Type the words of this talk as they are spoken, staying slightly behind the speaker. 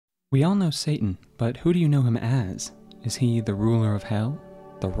We all know Satan, but who do you know him as? Is he the ruler of hell,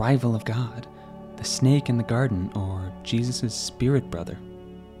 the rival of God, the snake in the garden, or Jesus' spirit brother?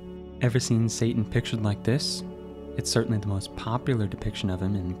 Ever seen Satan pictured like this? It's certainly the most popular depiction of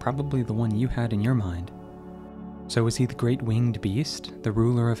him and probably the one you had in your mind. So is he the great winged beast, the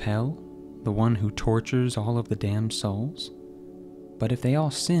ruler of hell, the one who tortures all of the damned souls? But if they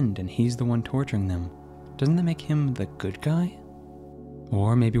all sinned and he's the one torturing them, doesn't that make him the good guy?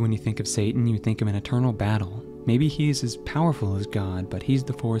 Or maybe when you think of Satan, you think of an eternal battle. Maybe he's as powerful as God, but he's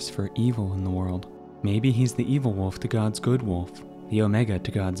the force for evil in the world. Maybe he's the evil wolf to God's good wolf, the omega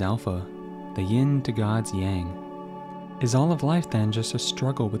to God's alpha, the yin to God's yang. Is all of life then just a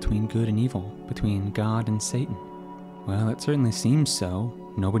struggle between good and evil, between God and Satan? Well, it certainly seems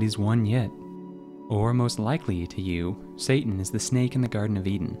so. Nobody's won yet. Or most likely to you, Satan is the snake in the Garden of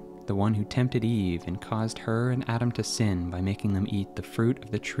Eden, the one who tempted Eve and caused her and Adam to sin by making them eat the fruit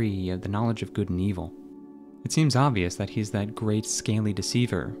of the tree of the knowledge of good and evil. It seems obvious that he's that great scaly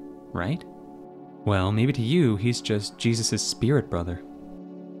deceiver, right? Well, maybe to you, he's just Jesus' spirit brother.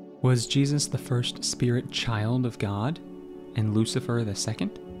 Was Jesus the first spirit child of God, and Lucifer the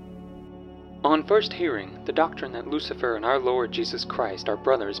second? On first hearing, the doctrine that Lucifer and our Lord Jesus Christ are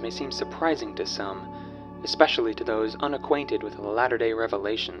brothers may seem surprising to some, especially to those unacquainted with the latter-day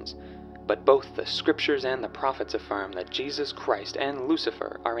revelations, but both the scriptures and the prophets affirm that Jesus Christ and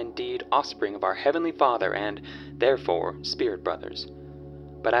Lucifer are indeed offspring of our Heavenly Father and, therefore, spirit brothers.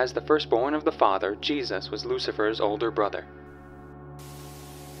 But as the firstborn of the Father, Jesus was Lucifer's older brother.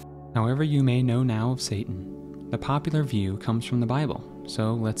 However you may know now of Satan, the popular view comes from the Bible,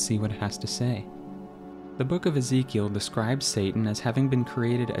 so let's see what it has to say. The book of Ezekiel describes Satan as having been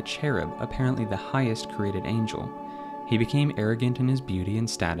created a cherub, apparently the highest created angel. He became arrogant in his beauty and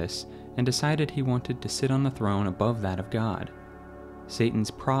status, and decided he wanted to sit on the throne above that of God.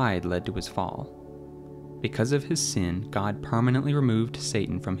 Satan's pride led to his fall. Because of his sin, God permanently removed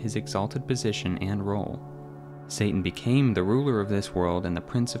Satan from his exalted position and role. Satan became the ruler of this world and the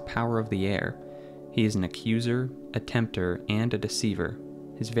prince of power of the air. He is an accuser, a tempter, and a deceiver.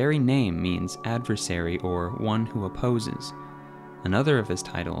 His very name means adversary or one who opposes. Another of his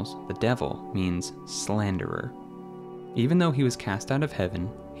titles, the devil, means slanderer. Even though he was cast out of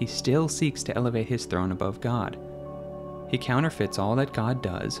heaven, he still seeks to elevate his throne above God. He counterfeits all that God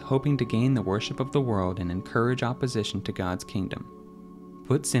does, hoping to gain the worship of the world and encourage opposition to God's kingdom.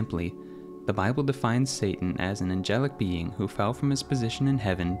 Put simply, the Bible defines Satan as an angelic being who fell from his position in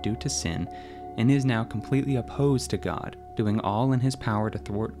heaven due to sin and is now completely opposed to God, doing all in his power to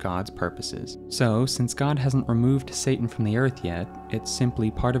thwart God's purposes. So, since God hasn't removed Satan from the earth yet, it's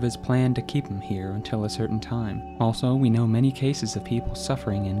simply part of his plan to keep him here until a certain time. Also, we know many cases of people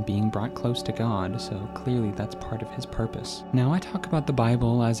suffering and being brought close to God, so clearly that's part of his purpose. Now, I talk about the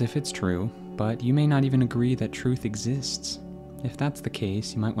Bible as if it's true, but you may not even agree that truth exists. If that's the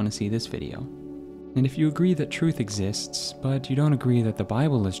case, you might want to see this video. And if you agree that truth exists, but you don't agree that the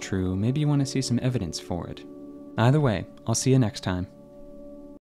Bible is true, maybe you want to see some evidence for it. Either way, I'll see you next time.